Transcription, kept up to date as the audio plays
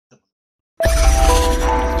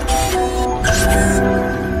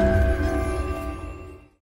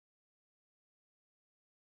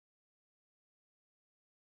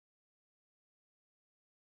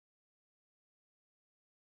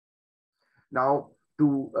Now,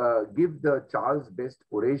 to give the Charles Best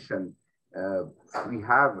Oration, we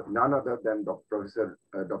have none other than Professor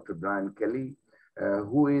Dr. Brian Kelly,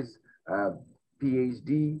 who is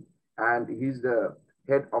PhD, and he's the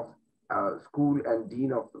head of School and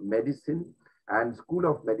Dean of Medicine and School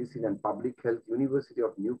of Medicine and Public Health, University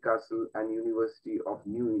of Newcastle and University of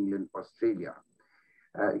New England, Australia.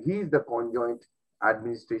 He is the Conjoint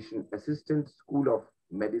Administration Assistant, School of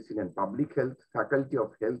Medicine and Public Health, Faculty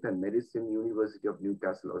of Health and Medicine, University of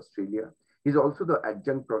Newcastle, Australia. He's also the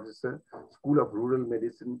Adjunct Professor, School of Rural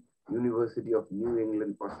Medicine, University of New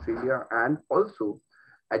England, Australia, and also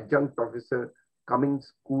Adjunct Professor,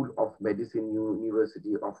 Cummings School of Medicine,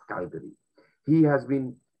 University of Calgary. He has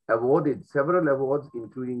been awarded several awards,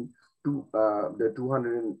 including the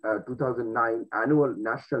 2009 Annual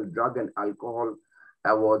National Drug and Alcohol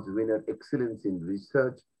Awards winner, Excellence in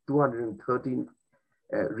Research, 213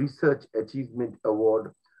 Research Achievement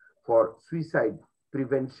Award for Suicide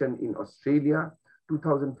Prevention in Australia,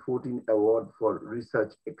 2014 Award for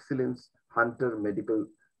Research Excellence, Hunter Medical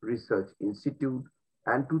Research Institute,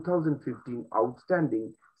 and 2015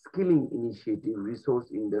 Outstanding Skilling Initiative, Resource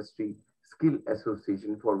Industry Skill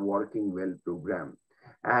Association for Working Well program.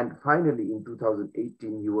 And finally, in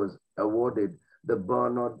 2018, he was awarded the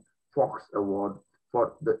Bernard Fox Award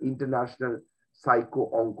for the International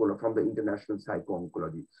Psycho-Oncology from the International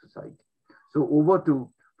Psycho-Oncology Society. So over to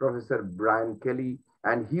Professor Brian Kelly,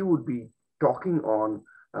 and he would be talking on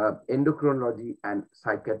endocrinology and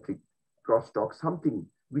psychiatric crosstalk, something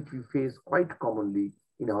which we face quite commonly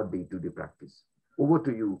in our day-to-day practice. Over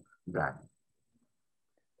to you, Brian.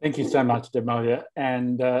 Thank you so much, Demalia.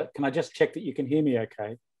 And can I just check that you can hear me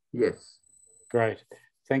okay? Yes. Great.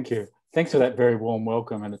 Thank you. Thanks for that very warm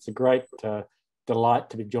welcome. And it's a great delight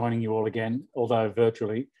to be joining you all again, although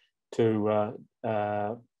virtually, to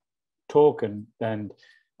talk and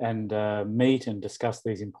meet and discuss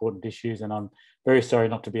these important issues. And I'm very sorry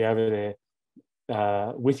not to be over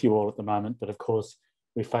there with you all at the moment, but of course,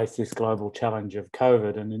 we face this global challenge of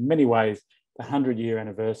COVID. And in many ways, the 100-year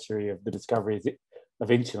anniversary of the discovery of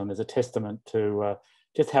insulin is a testament to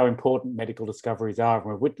just how important medical discoveries are. And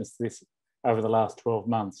we've witnessed this over the last 12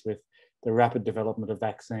 months with the rapid development of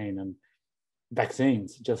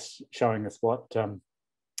vaccines, just showing us what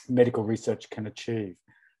medical research can achieve.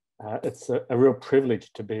 It's a real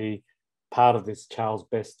privilege to be part of this Charles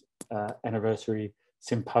Best Anniversary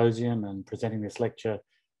Symposium and presenting this lecture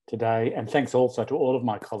today. And thanks also to all of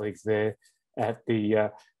my colleagues there at the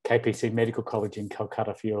KPC Medical College in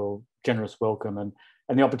Calcutta for your generous welcome and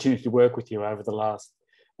the opportunity to work with you over the last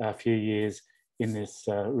few years in this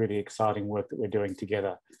really exciting work that we're doing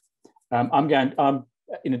together.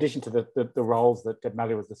 In addition to the roles that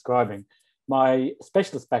Demalia was describing, my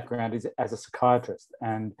specialist background is as a psychiatrist,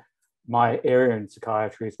 and my area in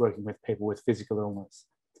psychiatry is working with people with physical illness.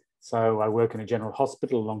 So I work in a general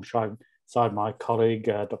hospital alongside my colleague,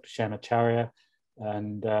 Dr. Shamacharya,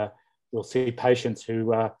 and we'll see patients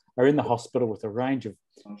who are in the hospital with a range of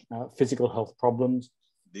physical health problems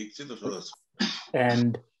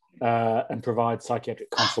and provide psychiatric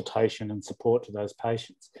consultation and support to those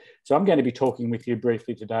patients. So I'm going to be talking with you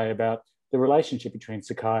briefly today about the relationship between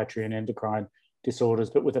psychiatry and endocrine disorders,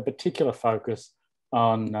 but with a particular focus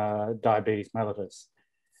on diabetes mellitus.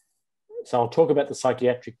 So I'll talk about the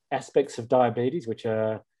psychiatric aspects of diabetes, which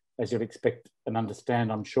are, as you'd expect and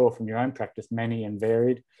understand, I'm sure from your own practice, many and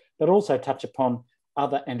varied, but also touch upon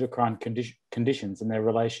other endocrine conditions and their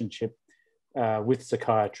relationship with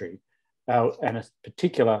psychiatry, and a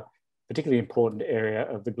particularly important area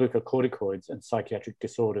of the glucocorticoids and psychiatric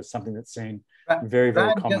disorders, something that's seen very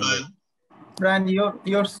commonly. Brian,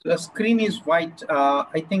 your screen is white.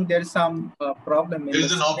 I think there is some problem. There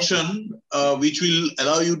is an option which will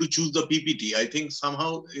allow you to choose the PPT. I think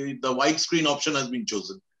somehow the white screen option has been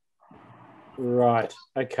chosen. Right.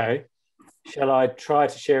 Okay. Shall I try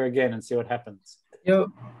to share again and see what happens?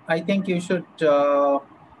 I think you should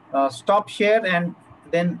stop share and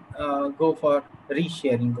then go for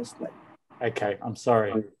resharing the slide. Okay. I'm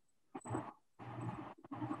sorry.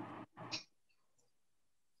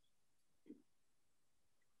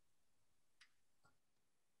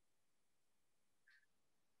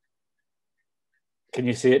 Can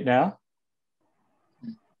you see it now?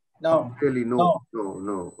 No. Really, no.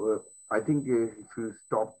 I think if you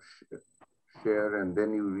stop share and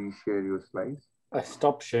then you reshare your slides. I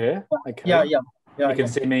stop share. Okay. Yeah. You can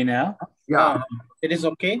see me now. Yeah. It is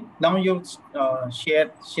okay. Now you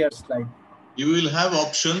share slide. You will have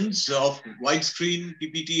options of widescreen,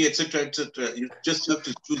 PPT, etc., etc. You just have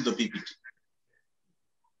to choose the PPT.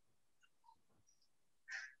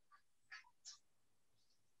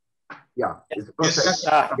 Yeah, it's perfect. Yes.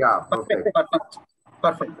 Yeah, perfect.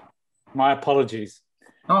 Perfect. My apologies.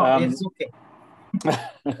 No, it's okay.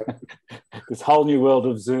 This whole new world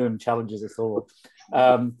of Zoom challenges us all.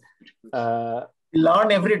 We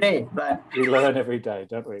learn every day, Brian. We learn every day,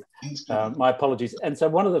 don't we? My apologies. And so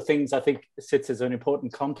one of the things I think sits as an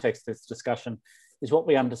important context to this discussion is what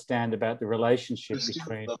we understand about the relationship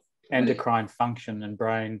between endocrine function and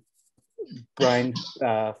brain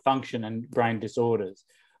function and brain disorders.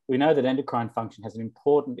 We know that endocrine function has an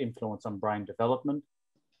important influence on brain development,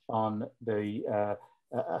 on the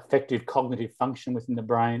effective cognitive function within the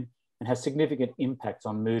brain, and has significant impacts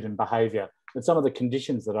on mood and behaviour. And some of the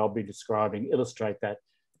conditions that I'll be describing illustrate that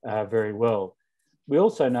very well. We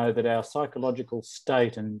also know that our psychological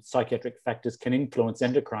state and psychiatric factors can influence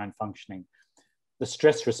endocrine functioning. The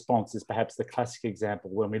stress response is perhaps the classic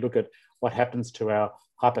example when we look at what happens to our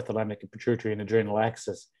hypothalamic and pituitary and adrenal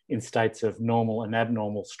axis in states of normal and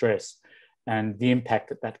abnormal stress, and the impact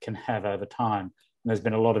that that can have over time. And there's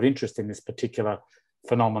been a lot of interest in this particular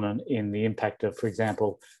phenomenon in the impact of, for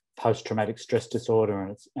example, post-traumatic stress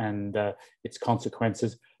disorder and its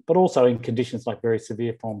consequences, but also in conditions like very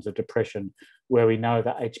severe forms of depression, where we know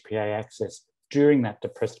that HPA axis during that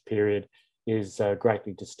depressed period is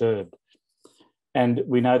greatly disturbed. And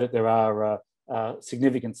we know that there are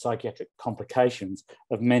significant psychiatric complications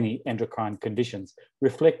of many endocrine conditions,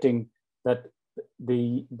 reflecting that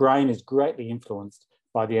the brain is greatly influenced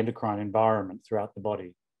by the endocrine environment throughout the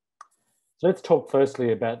body. So let's talk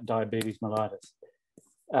firstly about diabetes mellitus.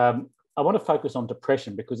 I want to focus on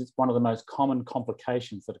depression because it's one of the most common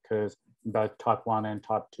complications that occurs in both type 1 and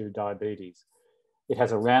type 2 diabetes. It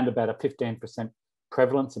has around about a 15%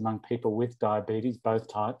 prevalence among people with diabetes,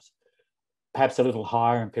 both types, perhaps a little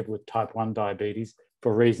higher in people with type 1 diabetes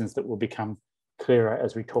for reasons that will become clearer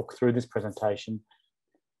as we talk through this presentation.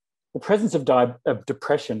 The presence of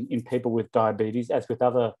depression in people with diabetes, as with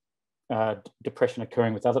other depression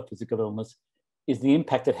occurring with other physical illness, is the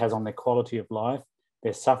impact it has on their quality of life,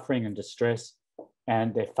 their suffering and distress,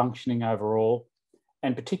 and their functioning overall.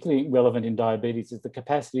 And particularly relevant in diabetes is the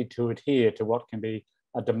capacity to adhere to what can be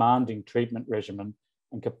a demanding treatment regimen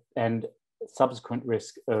and subsequent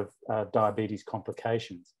risk of diabetes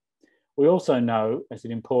complications. We also know, as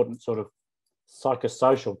an important sort of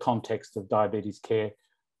psychosocial context of diabetes care,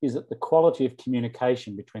 is that the quality of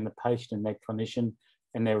communication between the patient and their clinician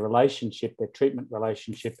and their relationship, their treatment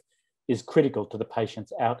relationship, is critical to the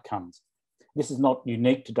patient's outcomes. This is not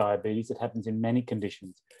unique to diabetes, it happens in many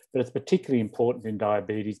conditions, but it's particularly important in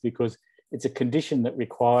diabetes because it's a condition that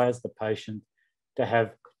requires the patient to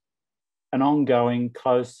have an ongoing,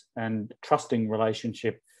 close and trusting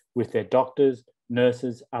relationship with their doctors,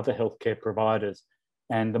 nurses, other healthcare providers.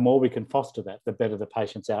 And the more we can foster that, the better the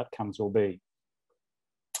patient's outcomes will be.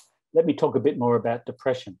 Let me talk a bit more about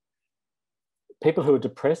depression. People who are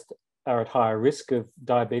depressed are at higher risk of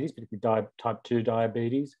diabetes, particularly type 2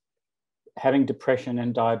 diabetes. Having depression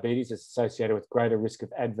and diabetes is associated with greater risk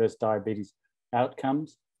of adverse diabetes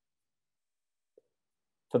outcomes.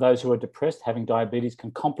 For those who are depressed, having diabetes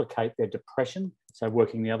can complicate their depression, so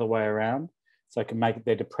working the other way around. So it can make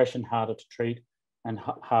their depression harder to treat and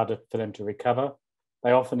harder for them to recover.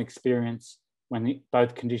 They often experience, when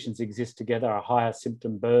both conditions exist together, a higher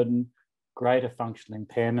symptom burden, greater functional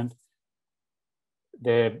impairment.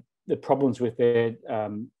 The problems with their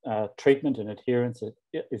treatment and adherence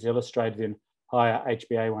is illustrated in higher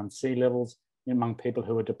HbA1c levels among people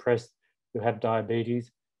who are depressed, who have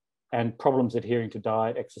diabetes, and problems adhering to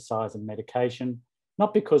diet, exercise, and medication,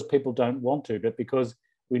 not because people don't want to, but because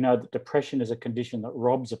we know that depression is a condition that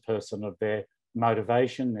robs a person of their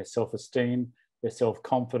motivation, their self-esteem, their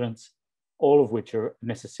self-confidence, all of which are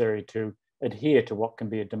necessary to adhere to what can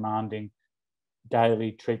be a demanding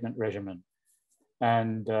daily treatment regimen.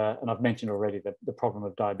 And I've mentioned already the problem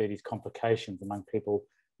of diabetes complications among people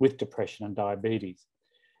with depression and diabetes.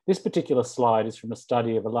 This particular slide is from a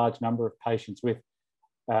study of a large number of patients with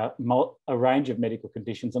a range of medical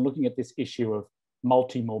conditions and looking at this issue of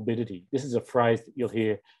multimorbidity. This is a phrase that you'll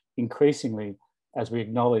hear increasingly as we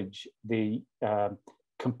acknowledge the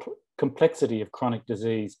complexity of chronic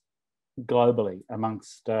disease globally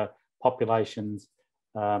amongst populations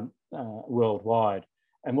worldwide.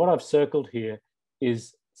 And what I've circled here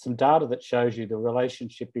is some data that shows you the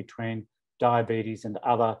relationship between diabetes and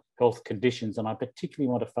other health conditions. And I particularly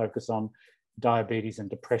want to focus on diabetes and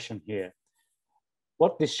depression here.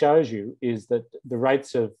 What this shows you is that the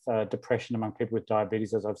rates of depression among people with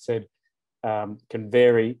diabetes, as I've said, can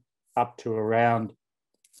vary up to around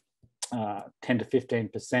 10 to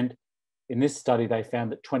 15%. In this study, they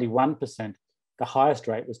found that 21%, the highest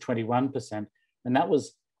rate was 21%, and that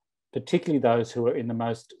was particularly those who are in the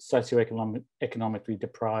most socioeconomically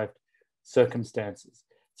deprived circumstances.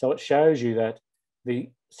 So it shows you that the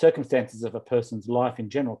circumstances of a person's life in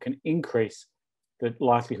general can increase the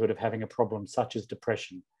likelihood of having a problem such as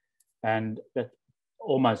depression, and that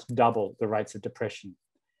almost double the rates of depression.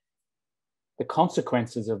 The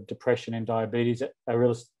consequences of depression and diabetes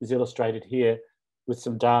is illustrated here with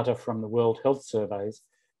some data from the World Health Surveys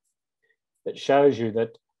that shows you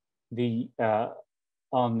that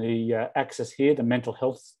on the axis here, the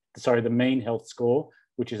mean health score,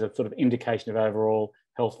 which is a sort of indication of overall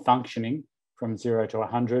health functioning from 0 to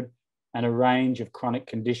 100, and a range of chronic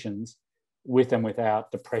conditions with and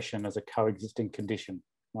without depression as a coexisting condition.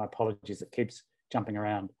 My apologies, it keeps jumping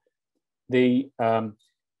around.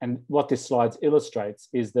 And what this slide illustrates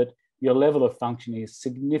is that your level of functioning is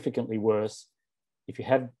significantly worse if you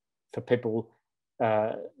have, for people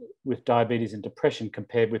with diabetes and depression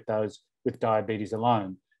compared with those with diabetes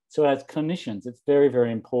alone. So as clinicians, it's very,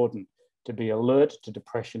 very important to be alert to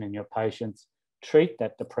depression in your patients, treat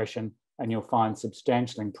that depression, and you'll find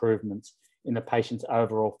substantial improvements in the patient's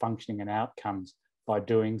overall functioning and outcomes by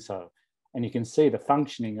doing so. And you can see the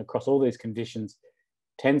functioning across all these conditions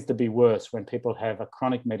tends to be worse when people have a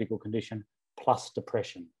chronic medical condition plus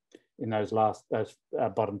depression in those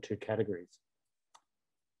bottom two categories.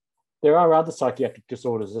 There are other psychiatric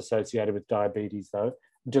disorders associated with diabetes though.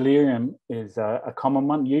 Delirium is a common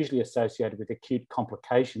one, usually associated with acute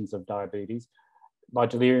complications of diabetes. By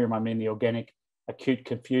delirium, I mean the organic acute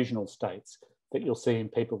confusional states that you'll see in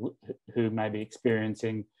people who may be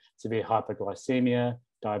experiencing severe hypoglycemia,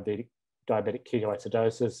 diabetic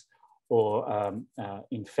ketoacidosis, or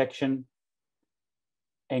infection.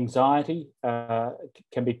 Anxiety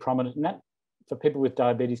can be prominent in that. For people with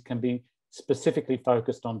diabetes, can be specifically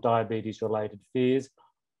focused on diabetes-related fears,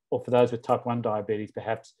 or for those with type 1 diabetes,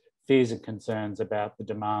 perhaps fears and concerns about the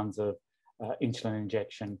demands of insulin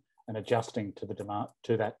injection and adjusting to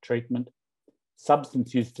that treatment.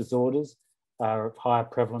 Substance use disorders are of higher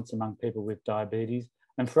prevalence among people with diabetes.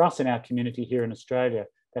 And for us in our community here in Australia,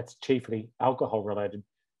 that's chiefly alcohol-related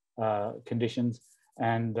conditions.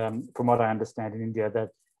 And from what I understand in India, that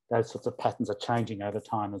those sorts of patterns are changing over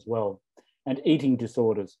time as well. And eating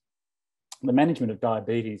disorders. The management of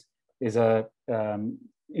diabetes is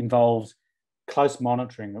involves close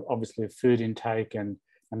monitoring, obviously, of food intake and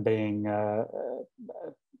being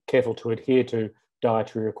careful to adhere to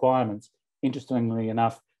dietary requirements. Interestingly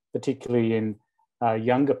enough, particularly in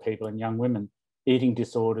younger people and young women, eating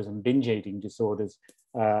disorders and binge eating disorders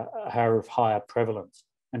are of higher prevalence.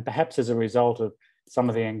 And perhaps as a result of some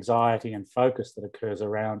of the anxiety and focus that occurs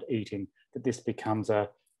around eating, that this becomes a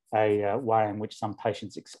way in which some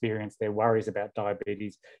patients experience their worries about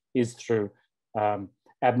diabetes is through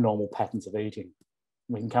abnormal patterns of eating.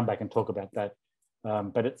 We can come back and talk about that.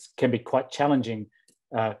 But it can be quite challenging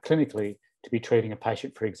clinically to be treating a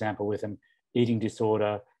patient, for example, with an eating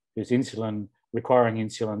disorder who's requiring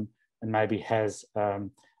insulin and maybe is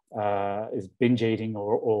binge eating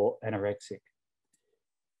or anorexic.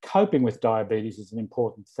 Coping with diabetes is an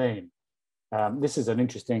important theme. This is an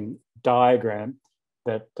interesting diagram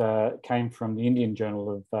that came from the Indian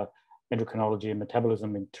Journal of Endocrinology and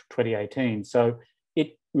Metabolism in 2018. So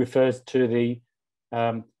it refers to the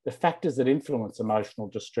factors that influence emotional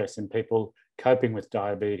distress in people coping with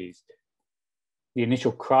diabetes. The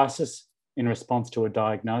initial crisis in response to a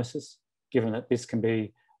diagnosis, given that this can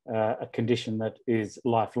be a condition that is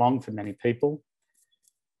lifelong for many people.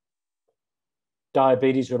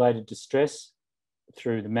 Diabetes-related distress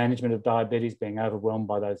through the management of diabetes, being overwhelmed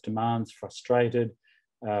by those demands, frustrated,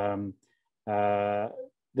 the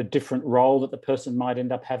different role that the person might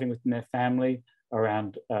end up having within their family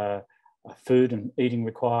around food and eating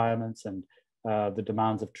requirements and the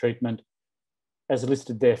demands of treatment. As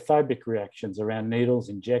listed there, phobic reactions around needles,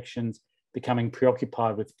 injections, becoming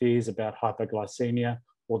preoccupied with fears about hypoglycemia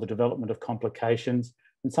or the development of complications.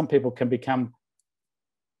 And some people can become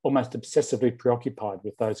almost obsessively preoccupied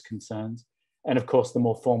with those concerns. And of course, the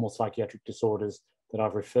more formal psychiatric disorders that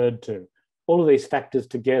I've referred to. All of these factors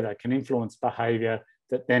together can influence behaviour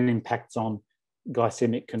that then impacts on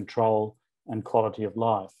glycemic control and quality of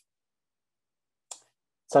life.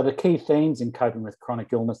 So the key themes in coping with chronic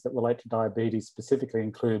illness that relate to diabetes specifically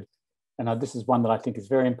include, and this is one that I think is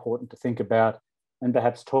very important to think about and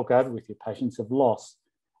perhaps talk over with your patients, of loss.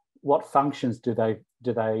 What functions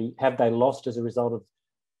have they lost as a result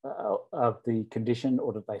of the condition,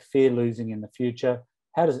 or do they fear losing in the future?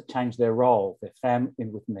 How does it change their role, within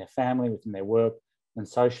their family, within their work, and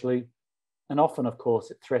socially? And often, of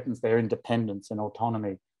course, it threatens their independence and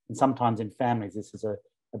autonomy. And sometimes in families, this is a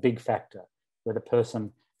big factor, where the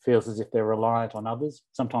person feels as if they're reliant on others,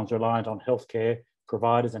 sometimes reliant on healthcare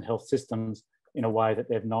providers and health systems in a way that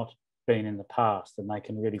they've not been in the past, and they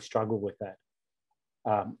can really struggle with that.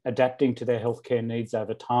 Adapting to their healthcare needs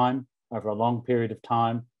over time, over a long period of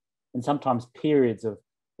time, and sometimes periods of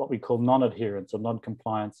what we call non-adherence or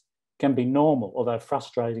non-compliance can be normal, although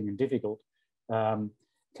frustrating and difficult.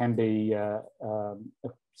 Can be,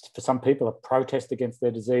 for some people, a protest against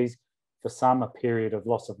their disease, for some, a period of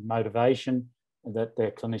loss of motivation that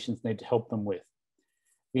their clinicians need to help them with.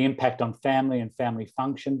 The impact on family and family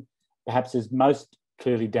function perhaps is most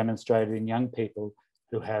clearly demonstrated in young people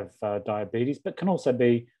who have diabetes, but can also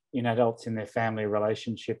be in adults in their family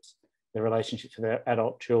relationships, their relationships with their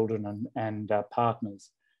adult children and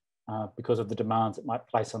partners, because of the demands it might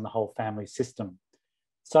place on the whole family system.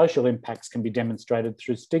 Social impacts can be demonstrated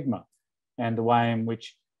through stigma and the way in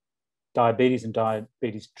which diabetes and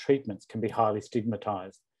diabetes treatments can be highly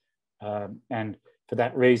stigmatized. And for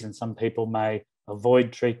that reason, some people may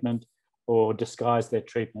avoid treatment or disguise their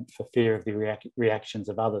treatment for fear of the reactions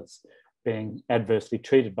of others, being adversely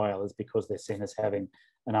treated by others because they're seen as having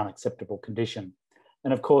an unacceptable condition.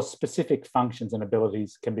 And of course, specific functions and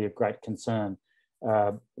abilities can be of great concern.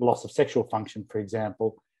 Loss of sexual function, for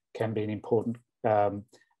example, can be an important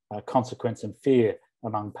consequence and fear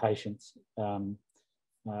among patients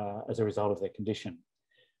as a result of their condition.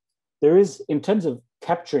 There is, in terms of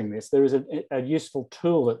capturing this, there is a useful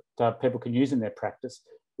tool that people can use in their practice,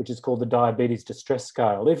 which is called the Diabetes Distress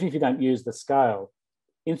Scale. Even if you don't use the scale,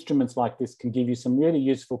 instruments like this can give you some really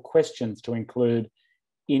useful questions to include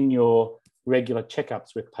in your regular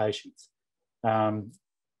checkups with patients.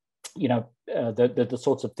 You know, the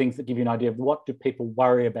sorts of things that give you an idea of what do people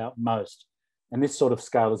worry about most. And this sort of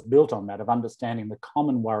scale is built on that, of understanding the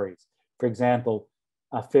common worries. For example,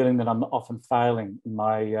 feeling that I'm often failing in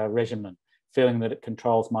my regimen, feeling that it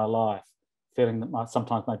controls my life, feeling that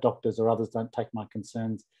sometimes my doctors or others don't take my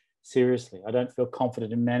concerns seriously. I don't feel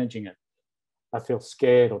confident in managing it. I feel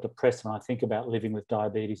scared or depressed when I think about living with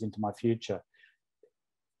diabetes into my future.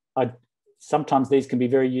 Sometimes these can be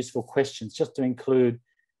very useful questions just to include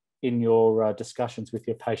in your discussions with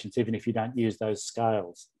your patients, even if you don't use those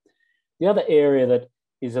scales. The other area that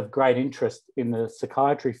is of great interest in the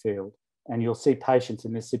psychiatry field, and you'll see patients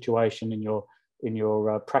in this situation in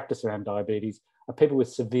your practice around diabetes, are people with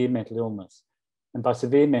severe mental illness. And by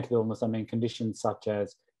severe mental illness, I mean conditions such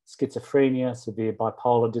as schizophrenia, severe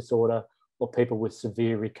bipolar disorder, or people with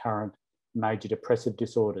severe recurrent major depressive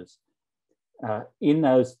disorders. In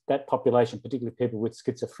that population, particularly people with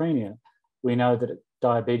schizophrenia, we know that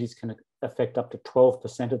diabetes can affect up to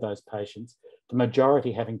 12% of those patients, the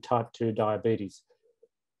majority having type 2 diabetes.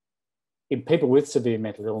 In people with severe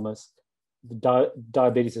mental illness,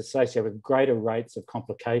 diabetes is associated with greater rates of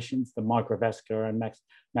complications, the microvascular and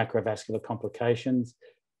macrovascular complications,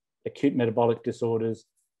 acute metabolic disorders,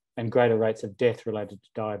 and greater rates of death related to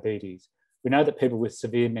diabetes. We know that people with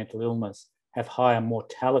severe mental illness have higher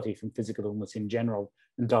mortality from physical illness in general,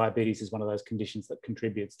 and diabetes is one of those conditions that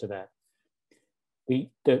contributes to that.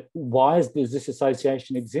 Why does this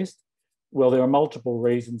association exist? Well, there are multiple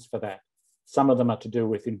reasons for that. Some of them are to do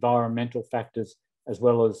with environmental factors as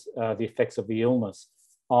well as the effects of the illness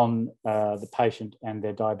on the patient and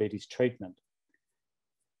their diabetes treatment.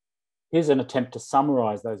 Here's an attempt to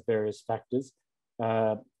summarize those various factors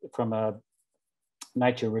from a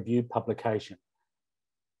Nature Review publication.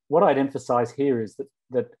 What I'd emphasize here is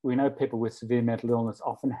that we know people with severe mental illness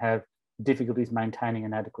often have difficulties maintaining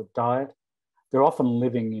an adequate diet. They're often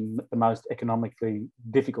living in the most economically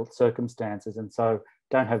difficult circumstances, and so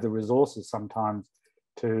don't have the resources sometimes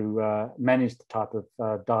to manage the type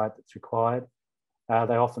of diet that's required.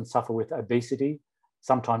 They often suffer with obesity,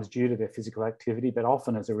 sometimes due to their physical activity, but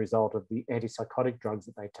often as a result of the antipsychotic drugs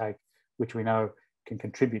that they take, which we know can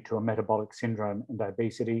contribute to a metabolic syndrome and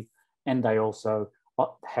obesity. And they also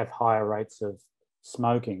have higher rates of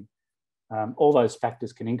smoking. All those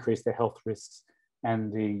factors can increase their health risks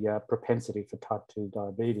and the propensity for type 2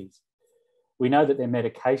 diabetes. We know that their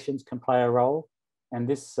medications can play a role, and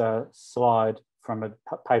this slide from a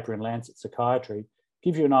paper in Lancet Psychiatry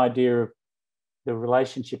gives you an idea of the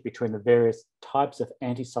relationship between the various types of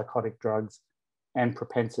antipsychotic drugs and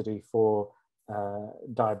propensity for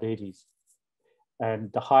diabetes.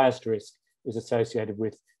 And the highest risk is associated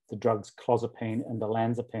with the drugs clozapine and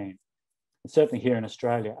olanzapine. And certainly here in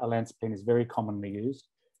Australia, olanzapine is very commonly used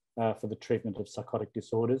for the treatment of psychotic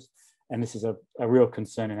disorders. And this is a real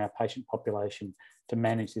concern in our patient population to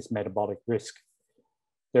manage this metabolic risk.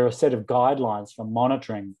 There are a set of guidelines for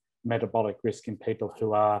monitoring metabolic risk in people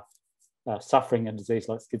who are suffering a disease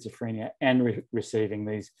like schizophrenia and receiving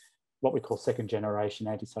these, what we call second generation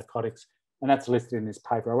antipsychotics, and that's listed in this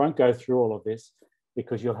paper. I won't go through all of this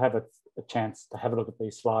because you'll have a chance to have a look at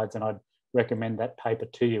these slides, and I'd recommend that paper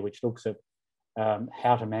to you, which looks at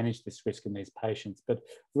how to manage this risk in these patients. But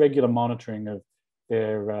regular monitoring of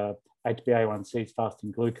their HbA1c,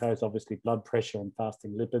 fasting glucose, obviously blood pressure and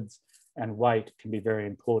fasting lipids, and weight can be very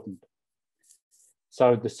important.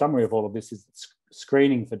 So the summary of all of this is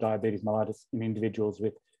screening for diabetes mellitus in individuals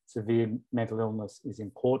with severe mental illness is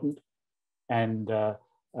important, and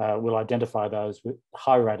we'll identify those with a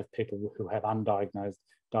high rate of people who have undiagnosed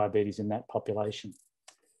diabetes in that population.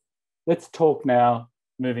 Let's talk now,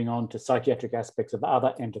 moving on to psychiatric aspects of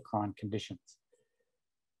other endocrine conditions.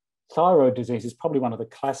 Thyroid disease is probably one of the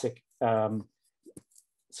classic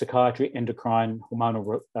psychiatry endocrine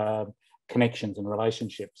hormonal connections and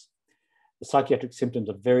relationships. The psychiatric symptoms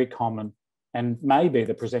are very common and may be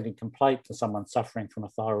the presenting complaint for someone suffering from a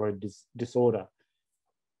thyroid disorder.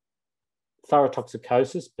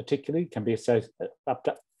 Thyrotoxicosis particularly can be associated, up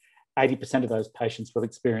to 80% of those patients will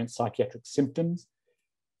experience psychiatric symptoms.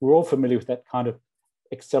 We're all familiar with that kind of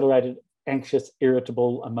accelerated, anxious,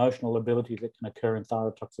 irritable, emotional ability that can occur in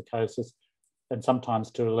thyrotoxicosis, and sometimes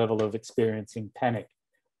to a level of experiencing panic.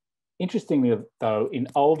 Interestingly, though, in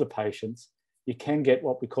older patients, you can get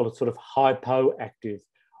what we call a sort of hypoactive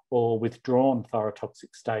or withdrawn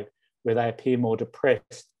thyrotoxic state, where they appear more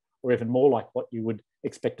depressed or even more like what you would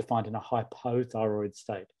expect to find in a hypothyroid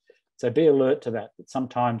state. So be alert to that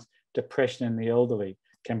sometimes depression in the elderly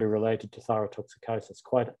can be related to thyrotoxicosis,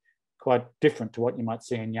 quite different to what you might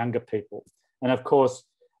see in younger people. And of course,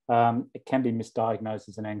 it can be misdiagnosed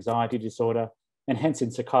as an anxiety disorder, and hence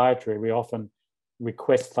in psychiatry, we often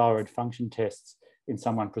request thyroid function tests in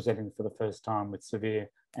someone presenting for the first time with severe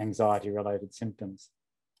anxiety-related symptoms.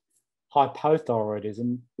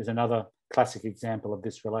 Hypothyroidism is another classic example of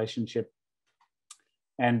this relationship.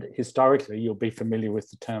 And historically, you'll be familiar with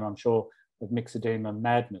the term, I'm sure, of myxedema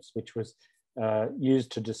madness, which was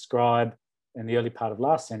used to describe, in the early part of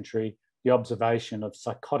last century, the observation of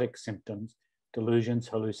psychotic symptoms, delusions,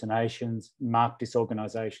 hallucinations, marked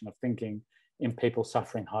disorganization of thinking in people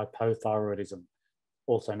suffering hypothyroidism,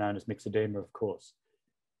 also known as myxedema, of course.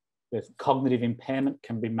 The cognitive impairment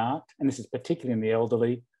can be marked, and this is particularly in the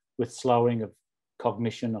elderly, with slowing of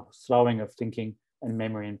cognition or slowing of thinking and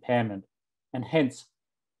memory impairment. And hence,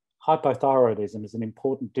 hypothyroidism is an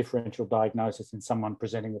important differential diagnosis in someone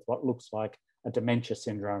presenting with what looks like a dementia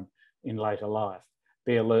syndrome in later life.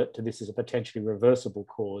 Be alert to this as a potentially reversible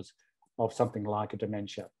cause of something like a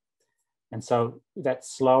dementia. And so that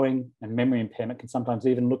slowing and memory impairment can sometimes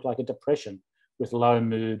even look like a depression with low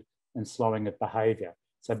mood and slowing of behavior.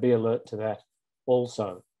 So be alert to that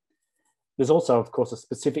also. There's also, of course, a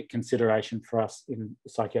specific consideration for us in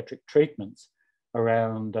psychiatric treatments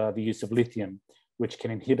around the use of lithium, which can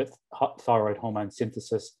inhibit thyroid hormone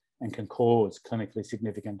synthesis and can cause clinically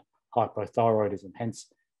significant hypothyroidism. Hence,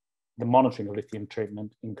 the monitoring of lithium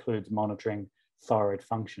treatment includes monitoring thyroid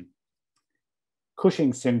function.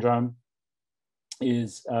 Cushing's syndrome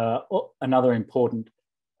is another important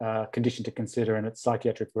condition to consider in its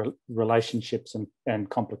psychiatric relationships and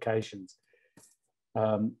complications.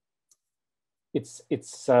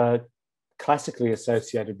 It's classically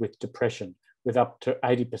associated with depression, with up to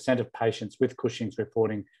 80% of patients with Cushing's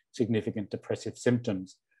reporting significant depressive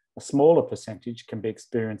symptoms. A smaller percentage can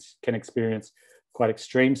experience quite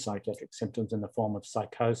extreme psychiatric symptoms in the form of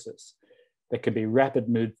psychosis. There could be rapid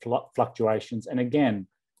mood fluctuations, and again,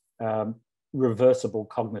 reversible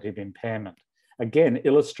cognitive impairment. Again,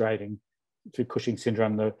 illustrating through Cushing's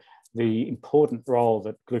syndrome the important role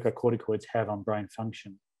that glucocorticoids have on brain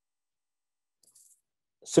function.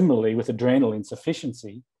 Similarly, with adrenal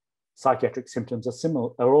insufficiency, psychiatric symptoms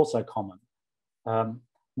are also common,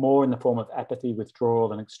 more in the form of apathy,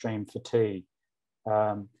 withdrawal, and extreme fatigue.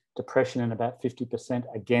 Depression in about 50%,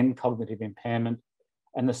 again, cognitive impairment,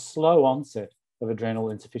 and the slow onset of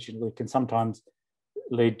adrenal insufficiency can sometimes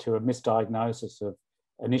lead to a misdiagnosis of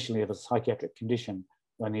initially of a psychiatric condition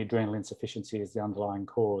when the adrenal insufficiency is the underlying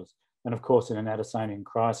cause. And of course, in an Addisonian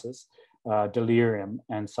crisis, delirium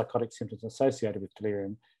and psychotic symptoms associated with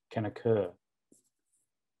delirium can occur.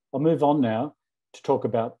 I'll move on now to talk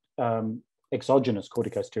about exogenous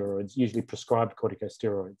corticosteroids, usually prescribed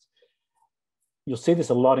corticosteroids. You'll see this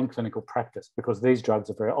a lot in clinical practice because these drugs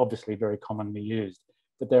are obviously very commonly used,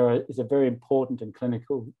 but there is a very important and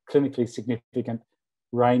clinically significant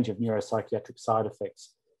range of neuropsychiatric side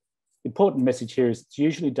effects. Important message here is it's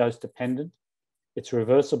usually dose dependent, it's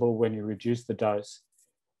reversible when you reduce the dose,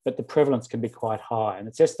 but the prevalence can be quite high. And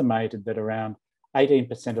it's estimated that around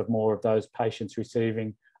 18% or more of those patients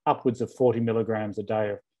receiving upwards of 40 milligrams a day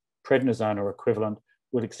of prednisone or equivalent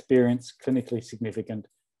will experience clinically significant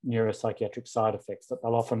neuropsychiatric side effects that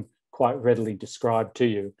they'll often quite readily describe to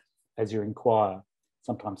you as you inquire.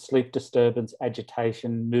 Sometimes sleep disturbance,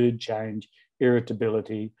 agitation, mood change,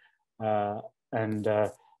 irritability, and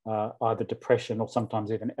either depression or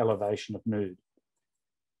sometimes even elevation of mood.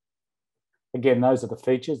 Again, those are the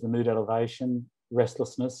features: the mood elevation,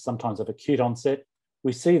 restlessness, sometimes of acute onset.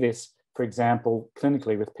 We see this, for example,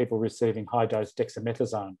 clinically with people receiving high-dose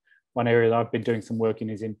dexamethasone. One area that I've been doing some work in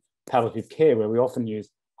is in palliative care, where we often use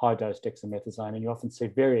high-dose dexamethasone, and you often see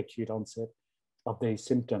very acute onset of these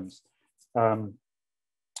symptoms.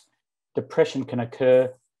 Depression can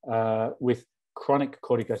occur with chronic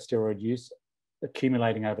corticosteroid use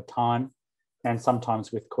accumulating over time, and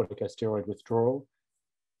sometimes with corticosteroid withdrawal.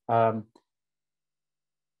 One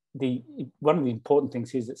of the important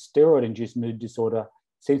things here is that steroid-induced mood disorder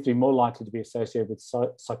seems to be more likely to be associated with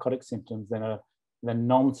psychotic symptoms than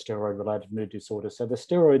non-steroid related mood disorder. So the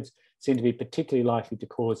steroids seem to be particularly likely to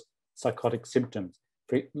cause psychotic symptoms,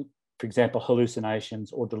 for example,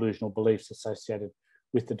 hallucinations or delusional beliefs associated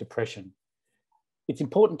with the depression. It's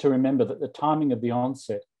important to remember that the timing of the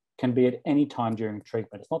onset can be at any time during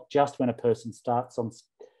treatment. It's not just when a person starts on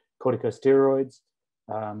corticosteroids.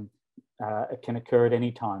 It can occur at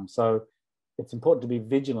any time. So it's important to be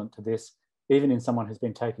vigilant to this, even in someone who's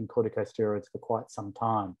been taking corticosteroids for quite some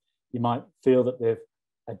time. You might feel that they've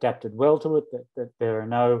adapted well to it, that there are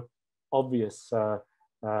no obvious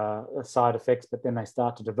side effects, but then they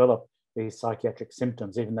start to develop these psychiatric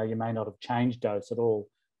symptoms, even though you may not have changed dose at all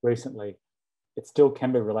recently. It still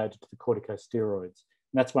can be related to the corticosteroids.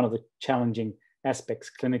 And that's one of the challenging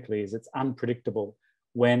aspects clinically, is it's unpredictable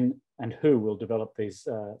when and who will develop these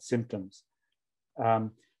symptoms.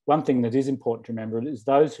 One thing that is important to remember is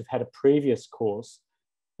those who've had a previous course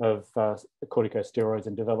of corticosteroids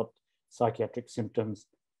and developed psychiatric symptoms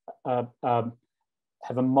have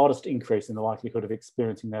a modest increase in the likelihood of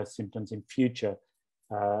experiencing those symptoms in future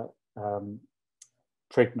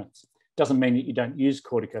treatments. Doesn't mean that you don't use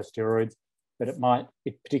corticosteroids, but it might,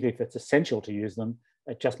 particularly if it's essential to use them,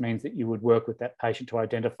 it just means that you would work with that patient to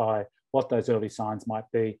identify what those early signs might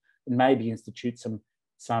be and maybe institute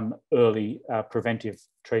some early preventive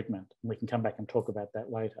treatment. And we can come back and talk about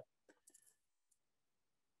that later.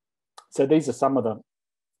 So these are some of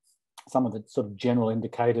the sort of general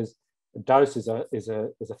indicators. The dose is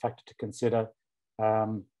a factor to consider.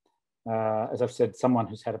 As I've said, someone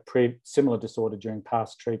who's had a similar disorder during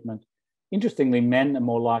past treatment. Interestingly, men are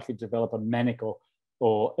more likely to develop a manic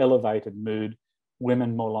or elevated mood.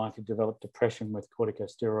 Women more likely to develop depression with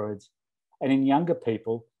corticosteroids. And in younger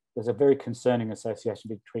people, there's a very concerning association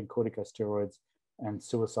between corticosteroids and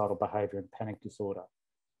suicidal behaviour and panic disorder.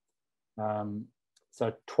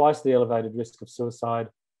 So twice the elevated risk of suicide,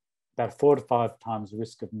 about 4 to 5 times the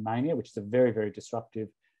risk of mania, which is a very, very disruptive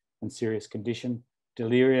and serious condition,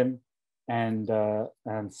 delirium, and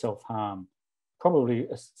self-harm, probably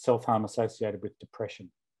a self-harm associated with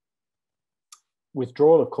depression.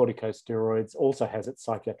 Withdrawal of corticosteroids also has its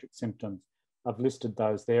psychiatric symptoms. I've listed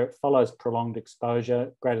those there. It follows prolonged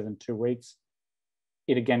exposure, greater than 2 weeks.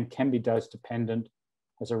 It again can be dose dependent,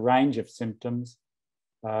 has a range of symptoms,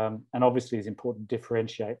 and obviously is important to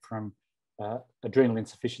differentiate from adrenal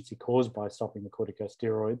insufficiency caused by stopping the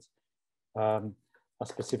corticosteroids, a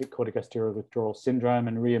specific corticosteroid withdrawal syndrome,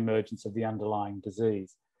 and re-emergence of the underlying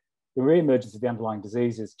disease. The re-emergence of the underlying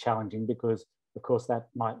disease is challenging because, of course, that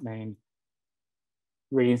might mean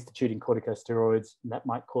reinstituting corticosteroids, and that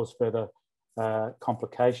might cause further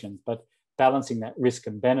complications, but balancing that risk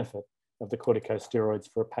and benefit of the corticosteroids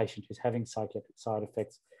for a patient who's having psychiatric side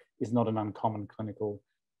effects is not an uncommon clinical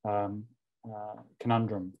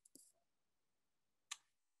conundrum.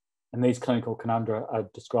 And these clinical conundra are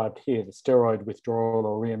described here: the steroid withdrawal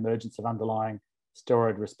or re-emergence of underlying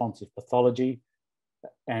steroid responsive pathology,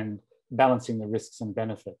 and balancing the risks and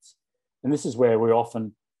benefits. And this is where we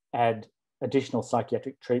often add additional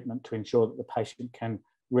psychiatric treatment to ensure that the patient can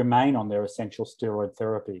remain on their essential steroid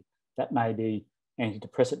therapy. That may be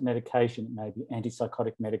antidepressant medication, it may be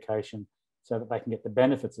antipsychotic medication, so that they can get the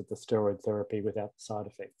benefits of the steroid therapy without the side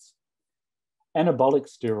effects. Anabolic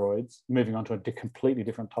steroids, moving on to a completely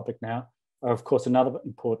different topic now, are of course another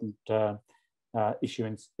important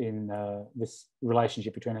issue in this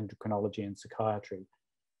relationship between endocrinology and psychiatry.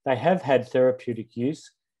 They have had therapeutic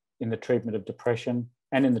use in the treatment of depression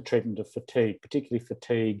and in the treatment of fatigue, particularly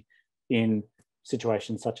fatigue in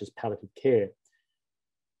situations such as palliative care.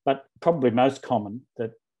 But probably most commonly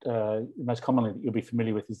that you'll be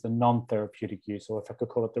familiar with is the non-therapeutic use, or if I could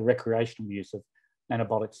call it the recreational use of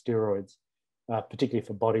anabolic steroids, particularly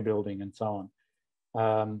for bodybuilding and so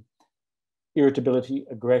on. Irritability,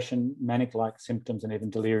 aggression, manic-like symptoms, and even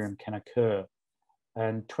delirium can occur.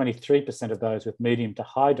 and 23% of those with medium to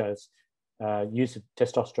high dose use of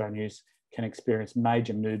testosterone use can experience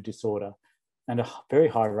major mood disorder and a very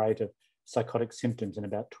high rate of psychotic symptoms in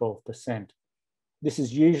about 12%. This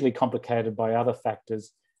is usually complicated by other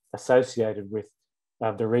factors associated with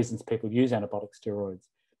the reasons people use anabolic steroids.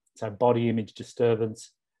 So body image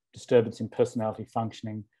disturbance, disturbance in personality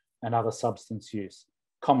functioning, and other substance use.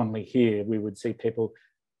 Commonly here, we would see people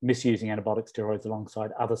misusing anabolic steroids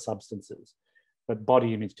alongside other substances, but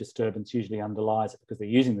body image disturbance usually underlies it because they're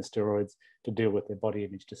using the steroids to deal with their body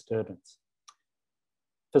image disturbance.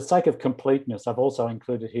 For the sake of completeness, I've also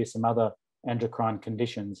included here some other endocrine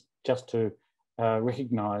conditions just to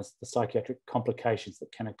recognize the psychiatric complications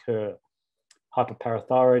that can occur.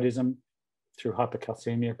 Hyperparathyroidism through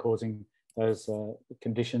hypercalcemia causing those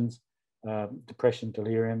conditions, depression,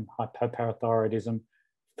 delirium, hypoparathyroidism.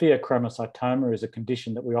 Pheochromocytoma is a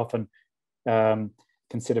condition that we often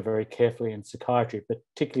consider very carefully in psychiatry,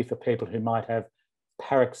 particularly for people who might have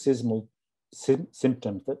paroxysmal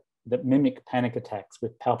symptoms that mimic panic attacks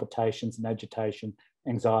with palpitations and agitation,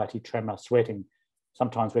 anxiety, tremor, sweating.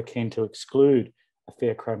 Sometimes we're keen to exclude a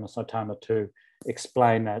pheochromocytoma to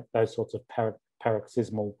explain those sorts of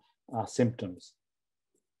paroxysmal symptoms.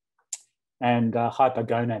 And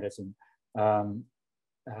hypergonadism,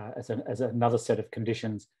 as another set of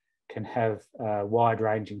conditions, can have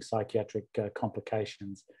wide-ranging psychiatric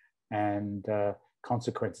complications and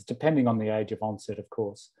consequences, depending on the age of onset, of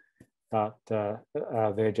course. But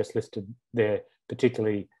they're just listed there,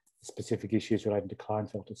 particularly specific issues relating to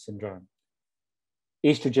Klinefelter syndrome.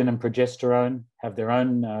 Estrogen and progesterone have their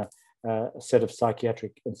own set of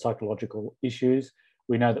psychiatric and psychological issues.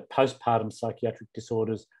 We know that postpartum psychiatric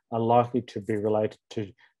disorders are likely to be related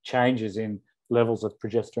to changes in levels of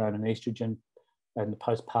progesterone and estrogen in the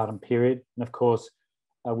postpartum period. And of course,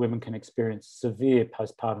 women can experience severe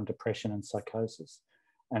postpartum depression and psychosis.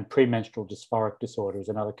 And premenstrual dysphoric disorder is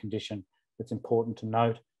another condition that's important to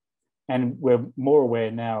note. And we're more aware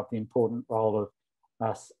now of the important role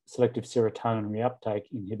of selective serotonin reuptake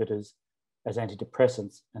inhibitors as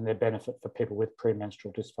antidepressants and their benefit for people with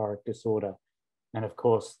premenstrual dysphoric disorder. And of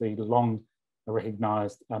course, the long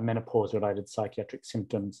recognized menopause-related psychiatric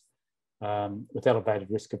symptoms with elevated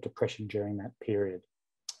risk of depression during that period.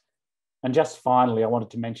 And just finally, I wanted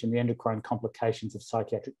to mention the endocrine complications of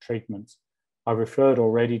psychiatric treatments. I referred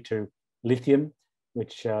already to lithium,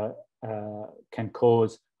 which can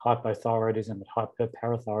cause hypothyroidism and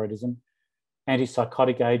hyperparathyroidism,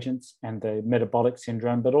 antipsychotic agents and the metabolic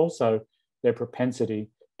syndrome, but also their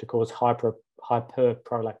propensity to cause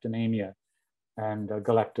hyperprolactinemia and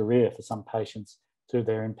galactorrhea for some patients through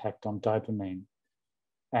their impact on dopamine.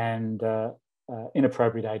 And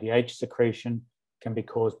inappropriate ADH secretion can be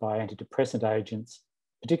caused by antidepressant agents,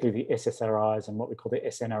 particularly the SSRIs and what we call the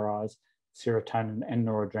SNRIs, serotonin and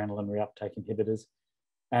noradrenaline reuptake inhibitors.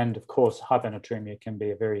 And of course, hyponatremia can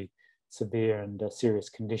be a very severe and serious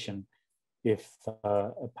condition if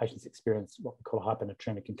patients experience what we call a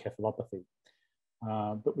hyponatremic encephalopathy.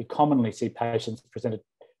 But we commonly see patients presented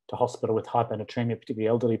to hospital with hyponatremia, particularly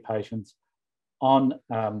elderly patients, on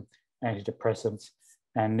antidepressants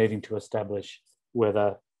and needing to establish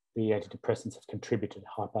whether the antidepressants have contributed to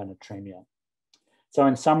hyponatremia. So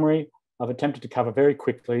in summary, I've attempted to cover very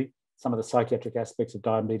quickly some of the psychiatric aspects of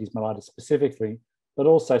diabetes mellitus specifically, but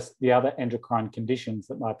also the other endocrine conditions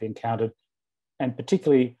that might be encountered, and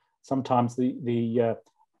particularly sometimes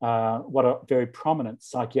what are very prominent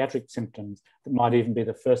psychiatric symptoms that might even be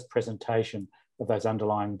the first presentation of those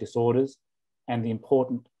underlying disorders, and the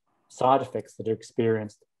important side effects that are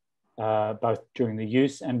experienced both during the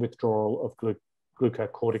use and withdrawal of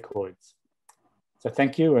glucocorticoids. So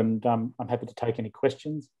thank you, and I'm happy to take any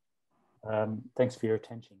questions. Thanks for your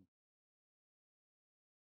attention.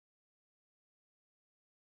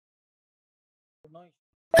 Nice.